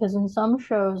difference because in some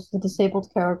shows, the disabled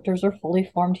characters are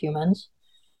fully formed humans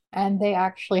and they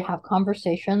actually have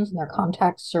conversations and their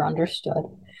contexts are understood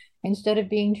instead of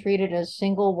being treated as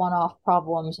single one-off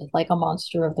problems like a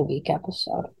Monster of the Week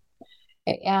episode.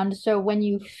 And so when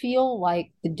you feel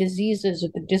like the diseases or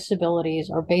the disabilities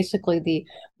are basically the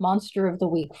Monster of the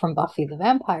Week from Buffy the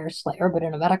Vampire Slayer, but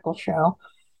in a medical show,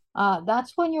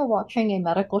 that's when you're watching a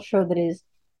medical show that is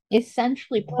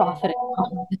essentially profiting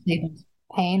on disabled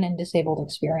pain and disabled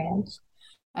experience.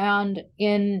 And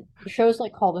in shows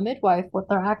like Call the Midwife, what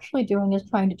they're actually doing is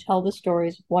trying to tell the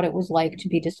stories of what it was like to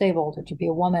be disabled or to be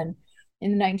a woman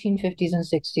in the 1950s and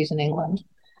 60s in England.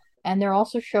 And they're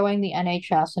also showing the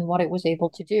NHS and what it was able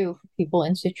to do for people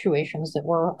in situations that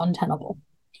were untenable.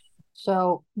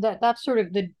 So that's sort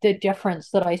of the difference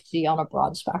that I see on a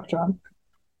broad spectrum.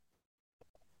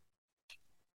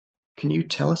 Can you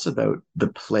tell us about the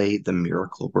play The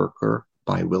Miracle Worker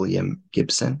by William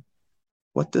Gibson?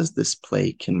 What does this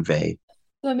play convey?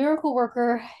 The Miracle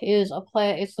Worker is a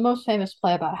play, it's the most famous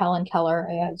play about Helen Keller.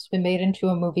 It's been made into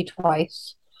a movie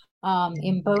twice.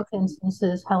 In both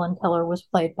instances, Helen Keller was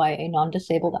played by a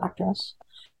non-disabled actress.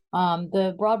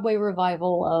 The Broadway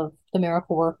revival of The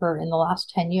Miracle Worker in the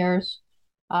last 10 years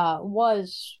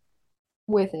was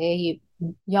with a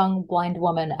young blind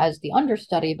woman as the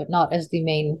understudy, but not as the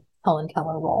main Helen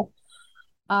Keller role.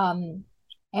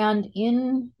 And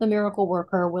in The Miracle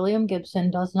Worker, William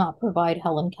Gibson does not provide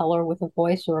Helen Keller with a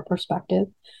voice or a perspective.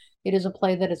 It is a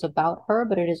play that is about her,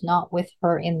 but it is not with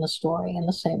her in the story in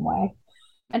the same way.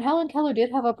 And Helen Keller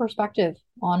did have a perspective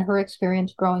on her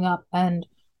experience growing up and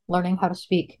learning how to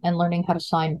speak and learning how to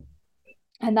sign.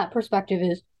 And that perspective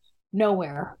is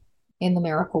nowhere in The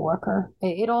Miracle Worker.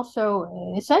 It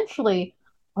also essentially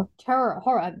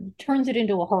horror turns it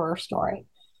into a horror story.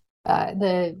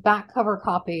 The back cover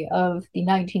copy of the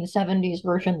 1970s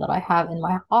version that I have in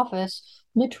my office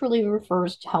literally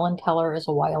refers to Helen Keller as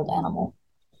a wild animal.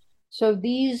 So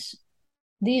these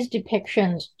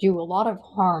depictions do a lot of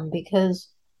harm because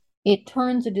it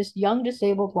turns a young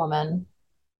disabled woman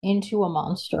into a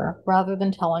monster rather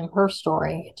than telling her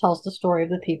story. It tells the story of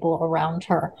the people around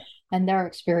her and their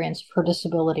experience of her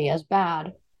disability as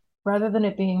bad, rather than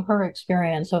it being her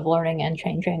experience of learning and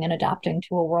changing and adapting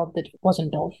to a world that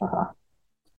wasn't built for her.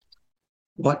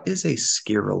 What is a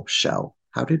squirrel shell?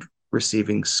 How did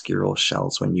receiving squirrel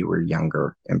shells when you were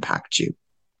younger impact you?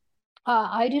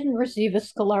 I didn't receive a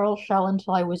scleral shell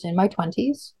until I was in my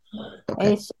 20s.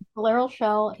 Okay. A scleral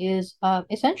shell is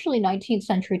essentially 19th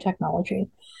century technology.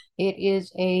 It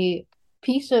is a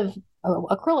piece of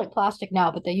acrylic plastic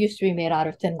now, but they used to be made out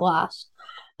of thin glass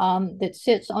that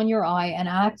sits on your eye and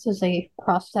acts as a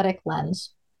prosthetic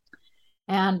lens.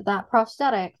 And that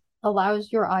prosthetic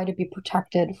allows your eye to be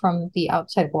protected from the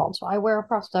outside world. So I wear a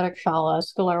prosthetic shell, a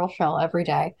scleral shell, every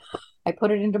day. I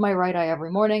put it into my right eye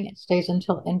every morning. It stays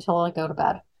until I go to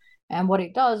bed. And what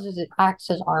it does is it acts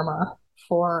as armor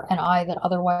for an eye that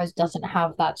otherwise doesn't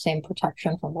have that same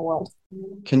protection from the world.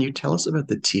 Can you tell us about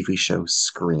the TV show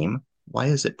Scream? Why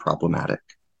is it problematic?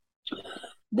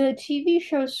 The TV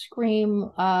show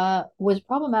Scream was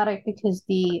problematic because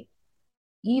the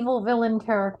evil villain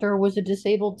character was a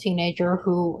disabled teenager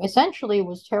who essentially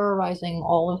was terrorizing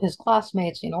all of his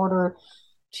classmates in order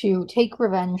to take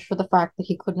revenge for the fact that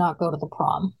he could not go to the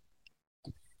prom.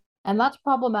 And that's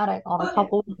problematic on a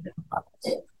couple of different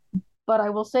levels. But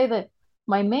I will say that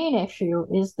my main issue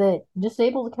is that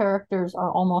disabled characters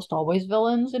are almost always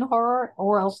villains in horror,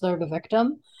 or else they're the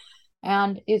victim.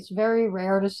 And it's very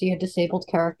rare to see a disabled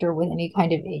character with any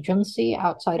kind of agency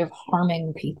outside of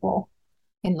harming people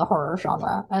in the horror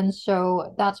genre. And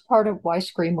so that's part of why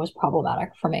Scream was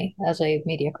problematic for me as a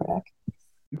media critic.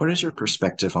 What is your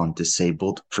perspective on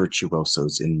disabled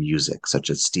virtuosos in music, such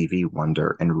as Stevie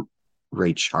Wonder and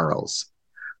Ray Charles?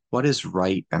 What is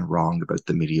right and wrong about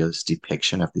the media's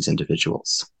depiction of these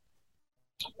individuals?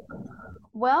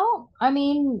 Well, I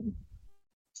mean,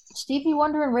 Stevie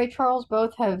Wonder and Ray Charles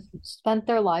both have spent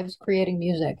their lives creating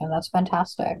music, and that's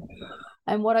fantastic.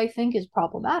 And what I think is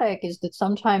problematic is that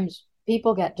sometimes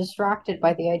people get distracted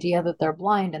by the idea that they're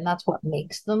blind, and that's what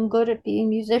makes them good at being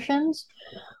musicians.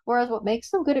 Whereas what makes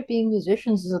them good at being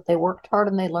musicians is that they worked hard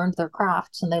and they learned their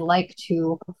crafts and they like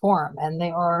to perform, and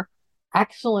they are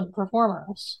excellent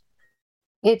performers.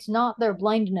 It's not their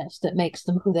blindness that makes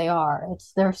them who they are.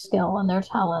 It's their skill and their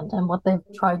talent and what they've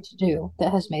tried to do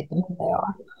that has made them who they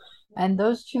are. And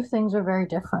those two things are very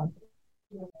different.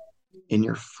 In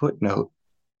your footnote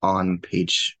on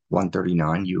page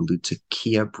 139, you allude to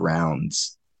Kia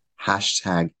Brown's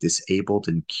hashtag disabled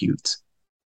and cute.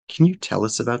 Can you tell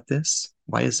us about this?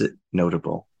 Why is it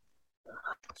notable?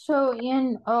 So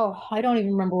I don't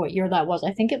even remember what year that was.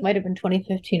 I think it might have been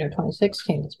 2015 or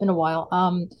 2016. It's been a while.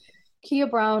 Kia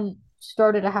Brown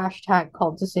started a hashtag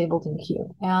called disabled and cute.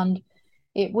 And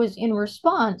it was in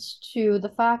response to the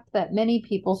fact that many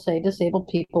people say disabled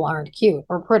people aren't cute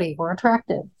or pretty or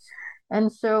attractive.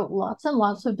 And so lots and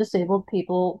lots of disabled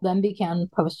people then began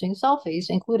posting selfies,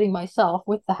 including myself,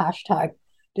 with the hashtag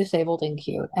disabled and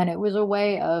cute. And it was a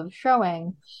way of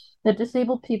showing that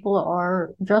disabled people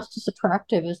are just as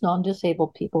attractive as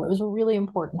non-disabled people. It was a really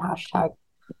important hashtag.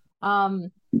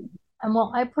 And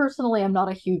while I personally am not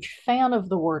a huge fan of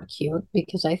the word cute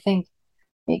because I think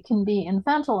it can be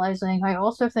infantilizing, I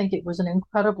also think it was an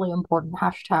incredibly important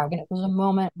hashtag. And it was a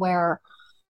moment where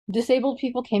disabled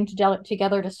people came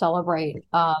together to celebrate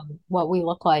what we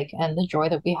look like and the joy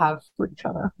that we have for each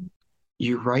other.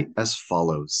 You write as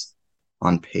follows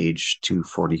on page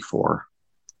 244.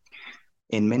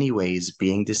 In many ways,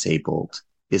 being disabled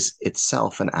is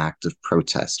itself an act of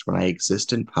protest when I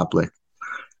exist in public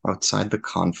outside the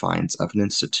confines of an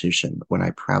institution, when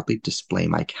I proudly display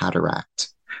my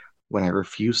cataract, when I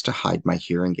refuse to hide my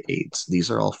hearing aids.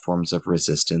 These are all forms of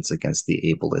resistance against the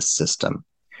ableist system.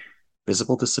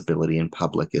 Visible disability in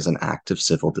public is an act of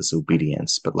civil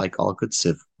disobedience, but like all good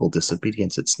civil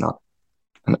disobedience, it's not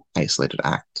an isolated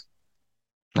act.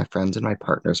 My friends and my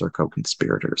partners are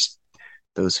co-conspirators.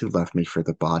 Those who love me for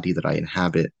the body that I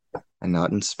inhabit, and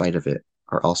not in spite of it,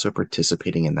 are also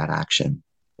participating in that action.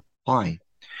 Why?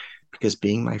 Because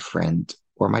being my friend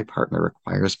or my partner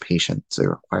requires patience. It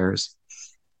requires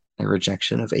a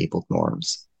rejection of abled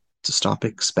norms, to stop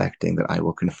expecting that I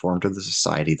will conform to the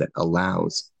society that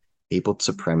allows abled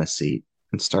supremacy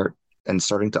and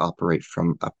starting to operate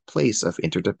from a place of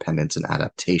interdependence and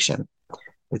adaptation.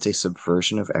 It's a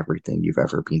subversion of everything you've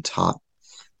ever been taught.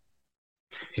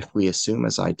 If we assume,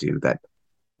 as I do, that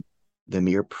the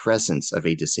mere presence of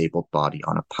a disabled body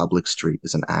on a public street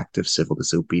is an act of civil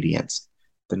disobedience,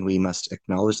 then we must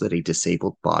acknowledge that a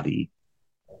disabled body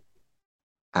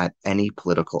at any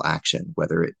political action,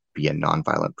 whether it be a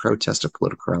nonviolent protest, a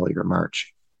political rally, or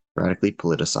march, radically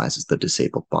politicizes the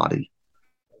disabled body.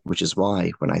 Which is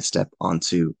why, when I step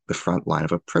onto the front line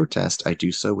of a protest, I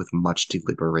do so with much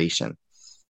deliberation.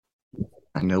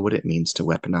 I know what it means to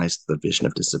weaponize the vision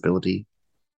of disability.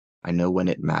 I know when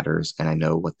it matters, and I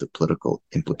know what the political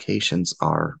implications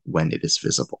are when it is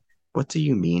visible. What do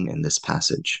you mean in this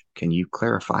passage? Can you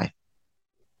clarify?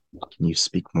 Can you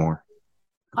speak more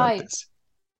about this?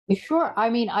 Sure. I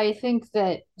mean, I think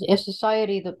that a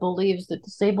society that believes that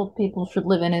disabled people should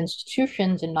live in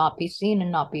institutions and not be seen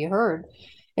and not be heard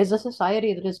is a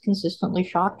society that is consistently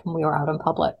shocked when we are out in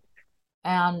public.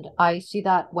 And I see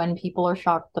that when people are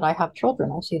shocked that I have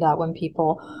children. I see that when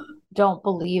people don't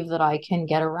believe that I can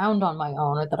get around on my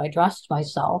own or that I dressed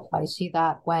myself. I see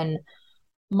that when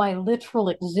my literal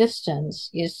existence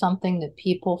is something that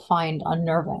people find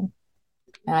unnerving.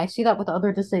 And I see that with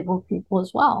other disabled people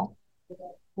as well.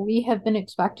 We have been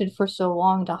expected for so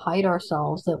long to hide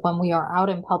ourselves that when we are out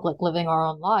in public living our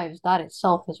own lives, that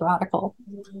itself is radical.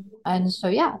 And so,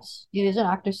 yes, it is an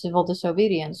act of civil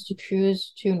disobedience to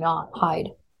choose to not hide.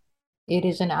 It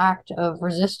is an act of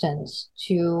resistance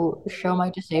to show my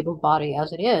disabled body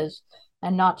as it is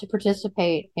and not to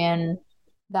participate in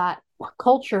that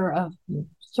culture of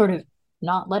sort of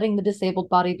not letting the disabled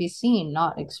body be seen,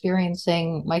 not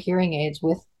experiencing my hearing aids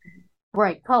with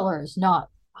bright colors, not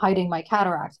hiding my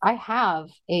cataracts. I have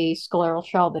a scleral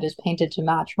shell that is painted to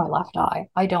match my left eye.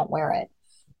 I don't wear it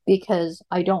because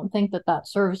I don't think that that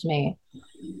serves me.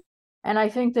 And I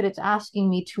think that it's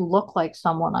asking me to look like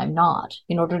someone I'm not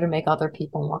in order to make other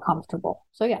people more comfortable.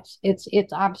 So yes, it's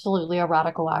absolutely a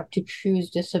radical act to choose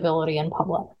disability in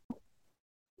public.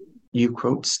 You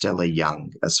quote Stella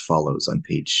Young as follows on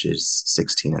pages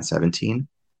 16 and 17.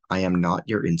 I am not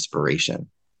your inspiration.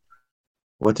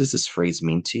 What does this phrase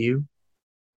mean to you?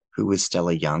 Who is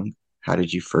Stella Young? How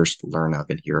did you first learn of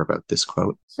and hear about this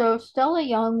quote? So Stella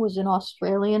Young was an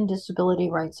Australian disability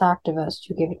rights activist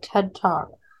who gave a TED Talk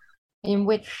in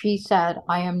which she said,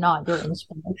 I am not your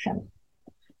inspiration.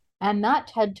 And that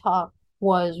TED Talk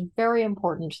was very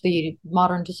important to the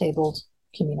modern disabled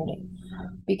community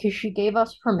because she gave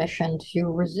us permission to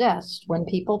resist when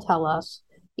people tell us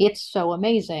it's so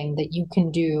amazing that you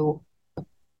can do,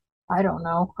 I don't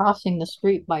know, crossing the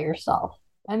street by yourself.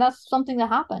 And that's something that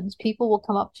happens. People will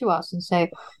come up to us and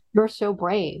say, you're so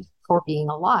brave for being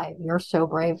alive. You're so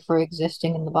brave for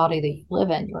existing in the body that you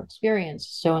live in. Your experience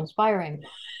is so inspiring.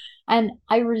 And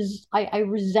I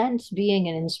resent being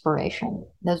an inspiration,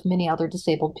 as many other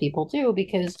disabled people do,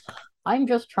 because I'm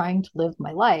just trying to live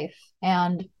my life.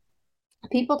 And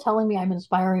people telling me I'm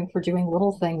inspiring for doing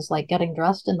little things like getting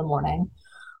dressed in the morning,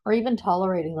 or even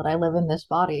tolerating that I live in this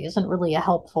body isn't really a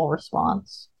helpful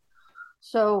response.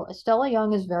 So Stella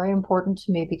Young is very important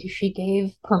to me because she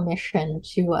gave permission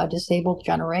to a disabled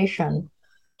generation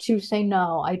to say,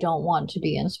 no, I don't want to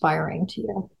be inspiring to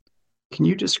you. Can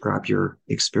you describe your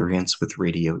experience with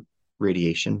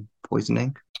radiation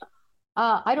poisoning?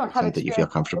 I don't have that you feel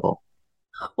comfortable.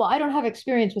 Well, I don't have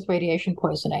experience with radiation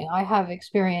poisoning. I have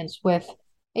experience with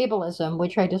ableism,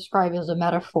 which I describe as a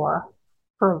metaphor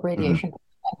for radiation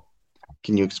poisoning.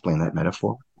 Can you explain that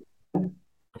metaphor?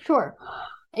 Sure.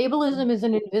 Ableism is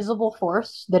an invisible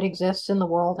force that exists in the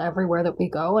world everywhere that we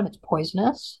go, and it's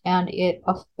poisonous, and it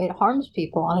harms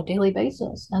people on a daily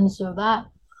basis. And so that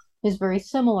is very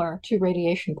similar to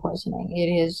radiation poisoning.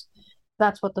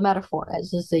 That's what the metaphor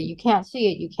is that you can't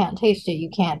see it, you can't taste it, you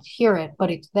can't hear it, but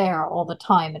it's there all the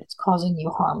time and it's causing you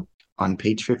harm. On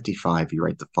page 55, you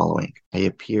write the following: I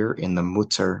appear in the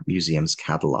Mutter Museum's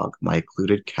catalog. My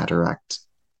occluded cataract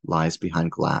lies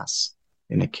behind glass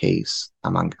in a case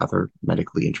among other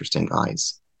medically interesting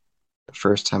eyes. The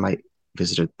first time I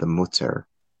visited the Mutter,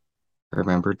 I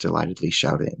remember delightedly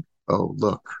shouting, "Oh,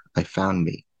 look, I found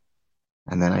me."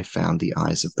 And then I found the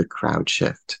eyes of the crowd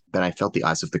shift. Then I felt the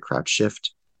eyes of the crowd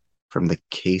shift from the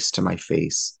case to my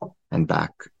face and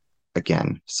back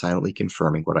again, silently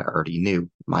confirming what I already knew.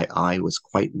 My eye was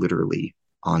quite literally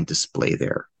on display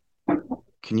there.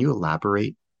 Can you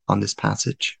elaborate on this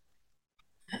passage?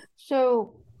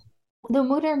 So, the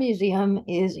Mutter Museum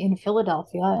is in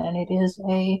Philadelphia, and it is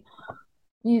a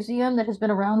museum that has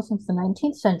been around since the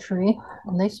 19th century,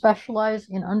 and they specialize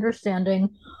in understanding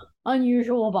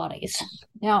unusual bodies.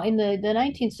 Now, in the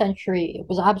 19th century, it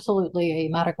was absolutely a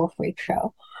medical freak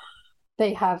show.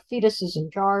 They have fetuses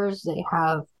in jars, they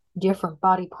have different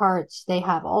body parts, they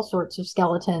have all sorts of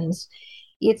skeletons.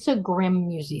 It's a grim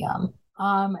museum.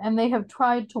 And they have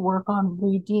tried to work on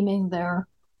redeeming their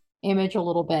image a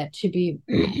little bit to be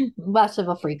less of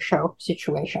a freak show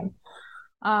situation.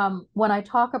 When I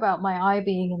talk about my eye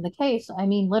being in the case, I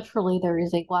mean literally there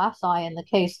is a glass eye in the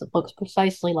case that looks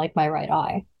precisely like my right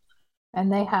eye. And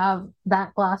they have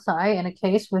that glass eye in a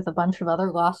case with a bunch of other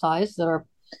glass eyes that are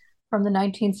from the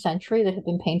 19th century that have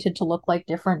been painted to look like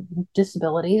different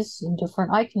disabilities and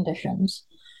different eye conditions.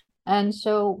 And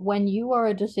so when you are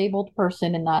a disabled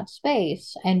person in that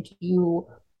space and you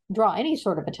draw any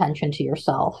sort of attention to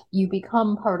yourself, you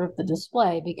become part of the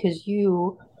display because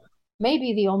you may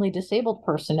be the only disabled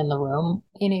person in the room,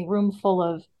 in a room full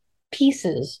of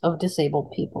pieces of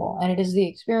disabled people. And it is the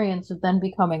experience of then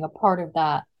becoming a part of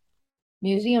that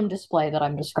museum display that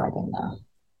I'm describing there.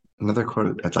 Another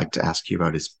quote I'd like to ask you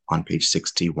about is on page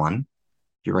 61.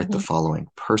 You write the following: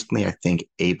 personally, I think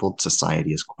abled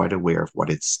society is quite aware of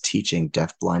what it's teaching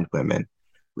deafblind women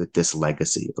with this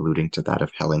legacy, alluding to that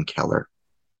of Helen Keller.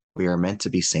 We are meant to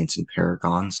be saints and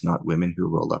paragons, not women who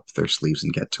roll up their sleeves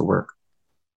and get to work.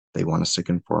 They want us to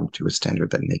conform to a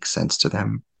standard that makes sense to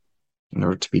them. In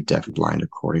order to be deafblind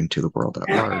according to the world at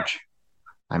large,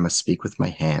 I must speak with my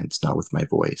hands, not with my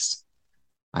voice.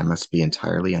 I must be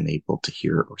entirely unable to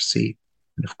hear or see,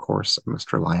 and of course, I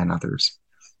must rely on others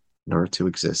in order to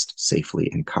exist safely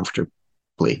and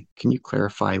comfortably. Can you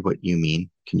clarify what you mean?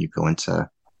 Can you go into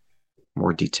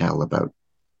more detail about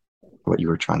what you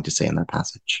were trying to say in that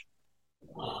passage?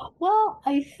 Well,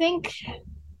 I think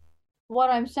what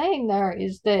I'm saying there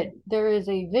is that there is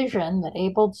a vision that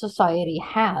abled society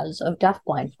has of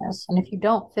deafblindness. And if you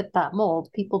don't fit that mold,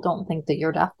 people don't think that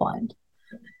you're deafblind.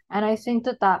 And I think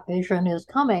that that vision is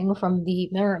coming from the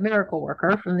miracle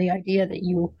worker, from the idea that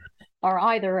you are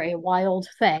either a wild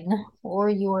thing or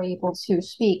you are able to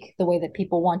speak the way that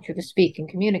people want you to speak and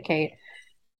communicate.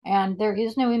 And there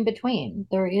is no in between.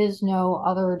 There is no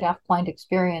other deafblind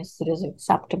experience that is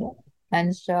acceptable.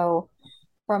 And so,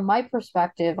 from my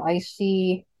perspective, I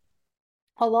see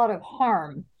a lot of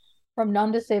harm from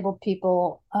non-disabled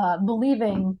people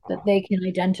believing that they can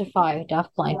identify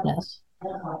deafblindness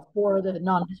for the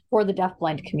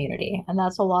deafblind community, and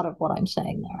that's a lot of what I'm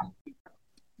saying there.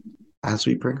 As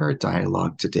we bring our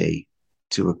dialogue today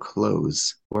to a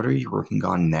close, what are you working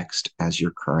on next as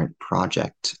your current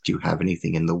project? Do you have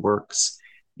anything in the works,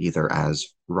 either as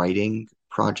writing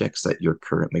projects that you're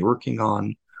currently working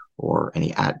on, or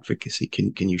any advocacy?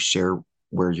 Can you share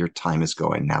where your time is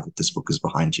going now that this book is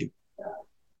behind you?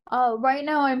 Right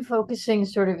now, I'm focusing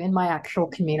sort of in my actual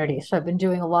community. So I've been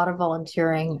doing a lot of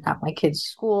volunteering at my kids'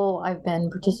 school. I've been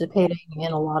participating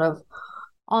in a lot of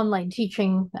online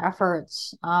teaching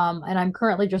efforts. And I'm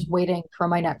currently just waiting for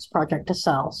my next project to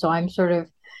sell. So I'm sort of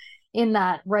in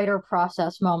that writer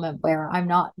process moment where I'm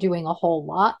not doing a whole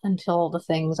lot until the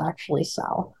things actually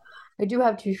sell. I do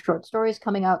have 2 short stories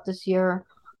coming out this year.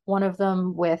 One of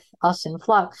them with Us in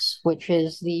Flux, which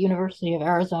is the University of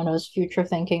Arizona's future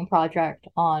thinking project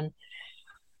on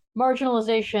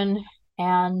marginalization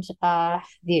and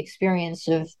the experience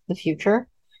of the future.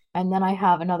 And then I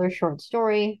have another short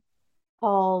story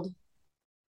called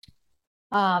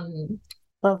The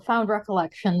Found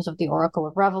Recollections of the Oracle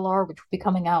of Revelor, which will be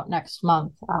coming out next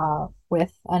month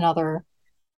with another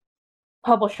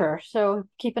publisher. So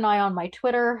keep an eye on my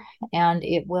Twitter and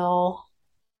it will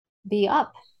be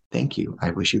up. Thank you.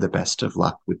 I wish you the best of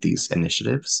luck with these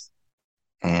initiatives.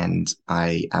 and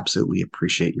I absolutely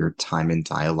appreciate your time and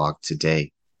dialogue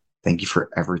today. Thank you for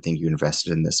everything you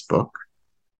invested in this book,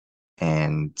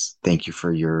 and thank you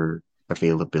for your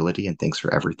availability, and thanks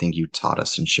for everything you taught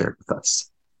us and shared with us.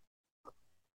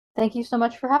 Thank you so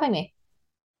much for having me.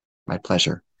 My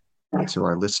pleasure. To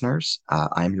our listeners,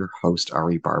 I'm your host,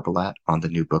 Ari Barbalat on the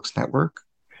New Books Network.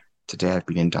 Today I've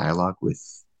been in dialogue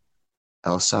with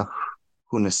Elsa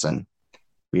Sjunneson.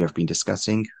 We have been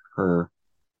discussing her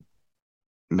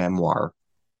memoir,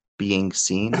 Being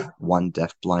Seen, One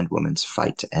Deafblind Woman's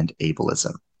Fight to End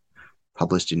Ableism,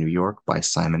 published in New York by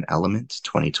Simon Element,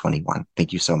 2021.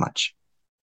 Thank you so much.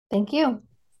 Thank you.